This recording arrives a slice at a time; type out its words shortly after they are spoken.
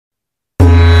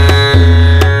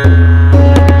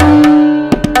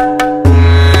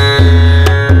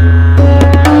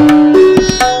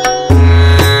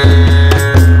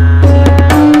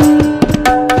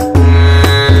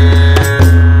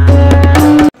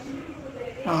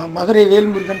மதுரை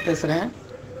வேல்முருகன் பேசுகிறேன்.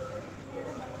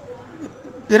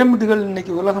 பிரமிடுகள்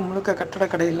இன்றைக்கி உலகம் முழுக்க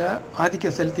கட்டடக்கடையில்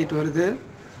ஆதிக்கம் செலுத்திட்டு வருது.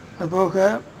 அதுபோக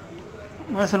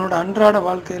மனுஷனோட அன்றாட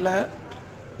வாழ்க்கையில்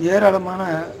ஏராளமான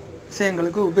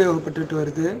விஷயங்களுக்கு உபயோகப்பட்டுட்டு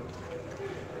வருது.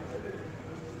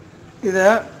 இதை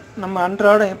நம்ம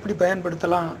அன்றாடம் எப்படி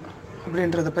பயன்படுத்தலாம்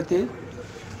அப்படின்றத பற்றி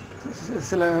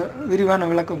சில விரிவான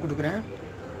விளக்கம் கொடுக்குறேன்.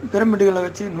 பிரமிடுகளை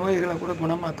வச்சு நோய்களை கூட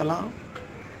குணமாக்கலாம்.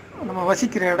 நம்ம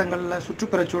வசிக்கிற இடங்களில்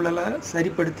சுற்றுப்புற சூழலை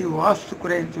சரிப்படுத்தி வாஸ்து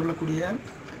குறைன்னு சொல்லக்கூடிய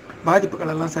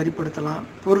பாதிப்புகளெல்லாம் சரிப்படுத்தலாம்.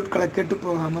 பொருட்களை கெட்டு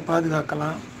போகாமல்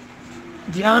பாதுகாக்கலாம்.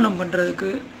 தியானம் பண்ணுறதுக்கு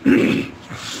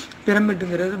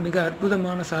பிரமிடுங்கிறது மிக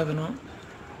அற்புதமான சாதனம்.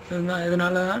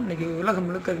 இதனால தான் இன்றைக்கி உலகம்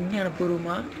முழுக்க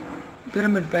விஞ்ஞானபூர்வமாக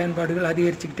பிரமிட் பயன்பாடுகள்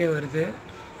அதிகரிச்சுக்கிட்டே வருது.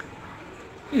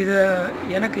 இதை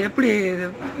எனக்கு எப்படி இது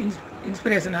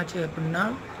இன்ஸ்பிரேஷன் ஆச்சு அப்படின்னா,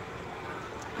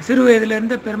 சிறு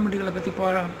வயதுலேருந்து பிரமிடுகளை பற்றி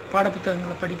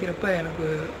பாடப்புத்தகங்களை படிக்கிறப்ப எனக்கு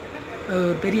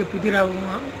பெரிய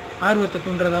புதிராகவும் ஆர்வத்தை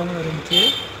தூண்டுறதாகவும் இருந்துச்சு.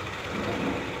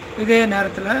 இதே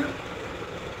நேரத்தில்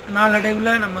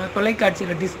நாளடைவில் நம்ம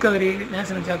தொலைக்காட்சியில் டிஸ்கவரி,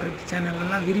 நேஷனல் ஜியோகிராஃபி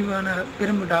சேனல்லாம் விரிவான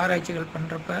பிரமிட் ஆராய்ச்சிகள்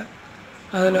பண்ணுறப்ப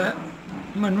அதில்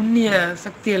நம்ம நுண்ணிய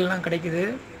சக்தியெல்லாம் கிடைக்குது.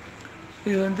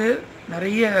 இது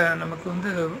நிறைய நமக்கு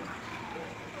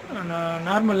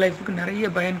நார்மல் லைஃபுக்கு நிறைய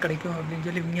பயன் கிடைக்கும் அப்படின்னு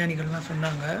சொல்லி விஞ்ஞானிகள்லாம்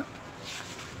சொன்னாங்க.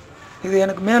 இது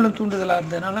எனக்கு மேலும் தூண்டுதலாக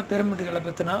இருந்ததுனால பிரமிடுகளை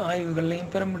பற்றின ஆய்வுகள்லையும்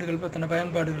பிரமிடுகள் பற்றின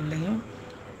பயன்பாடுகள்லையும்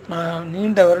நான்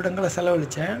நீண்ட வருடங்களை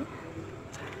செலவழித்தேன்.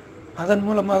 அதன்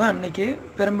மூலமாக தான் இன்றைக்கி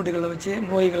பிரமிடுகளை வச்சு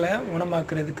நோய்களை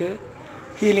குணமாக்குறதுக்கு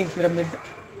ஹீலிங் பிரமிட்,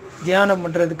 தியானம்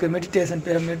பண்ணுறதுக்கு மெடிடேஷன்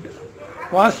பிரமிட்,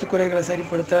 வாஸ்து குறைகளை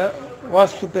சரிப்படுத்த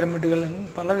வாஸ்து பிரமிடுகள்,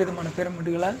 பலவிதமான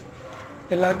பிரமிடுகளை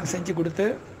எல்லாருக்கும் செஞ்சு கொடுத்து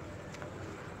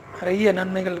நிறைய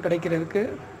நன்மைகள் கிடைக்கிறதுக்கு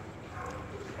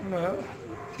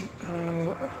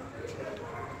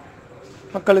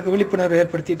மக்களுக்கு விழிப்புணர்வு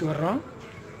ஏற்படுத்திட்டு வர்றோம்.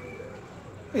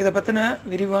 இதை பற்றின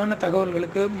விரிவான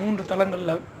தகவல்களுக்கு 3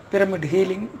 தளங்களில் பிரமிட்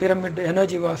ஹீலிங், பிரமிட்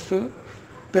எனர்ஜி வாஸ்து,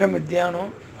 பிரமிட்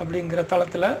தியானம் அப்படிங்கிற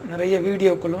தளத்தில் நிறைய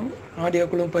வீடியோக்களும்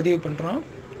ஆடியோக்களும் பதிவு பண்ணுறோம்.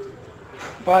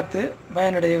 பார்த்து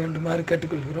பயனடைய வேண்டுமாறு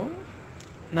கேட்டுக்கொள்கிறோம்.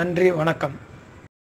 நன்றி, வணக்கம்.